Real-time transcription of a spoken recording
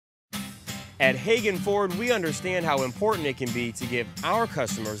At Hagen Ford, we understand how important it can be to give our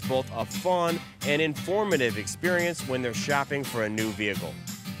customers both a fun and informative experience when they're shopping for a new vehicle.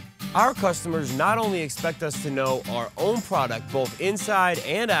 Our customers not only expect us to know our own product both inside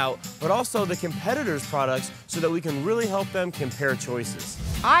and out, but also the competitors' products so that we can really help them compare choices.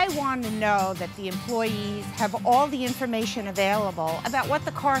 I want to know that the employees have all the information available about what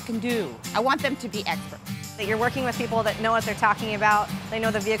the car can do. I want them to be experts. That you're working with people that know what they're talking about, they know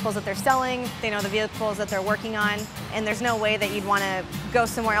the vehicles that they're selling, they know the vehicles that they're working on, and there's no way that you'd want to go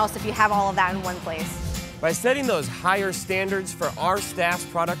somewhere else if you have all of that in one place. By setting those higher standards for our staff's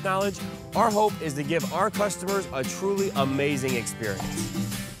product knowledge, our hope is to give our customers a truly amazing experience.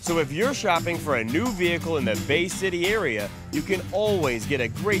 So if you're shopping for a new vehicle in the Bay City area, you can always get a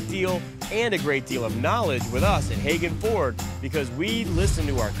great deal and a great deal of knowledge with us at Hagen Ford because we listen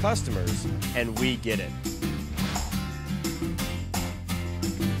to our customers and we get it.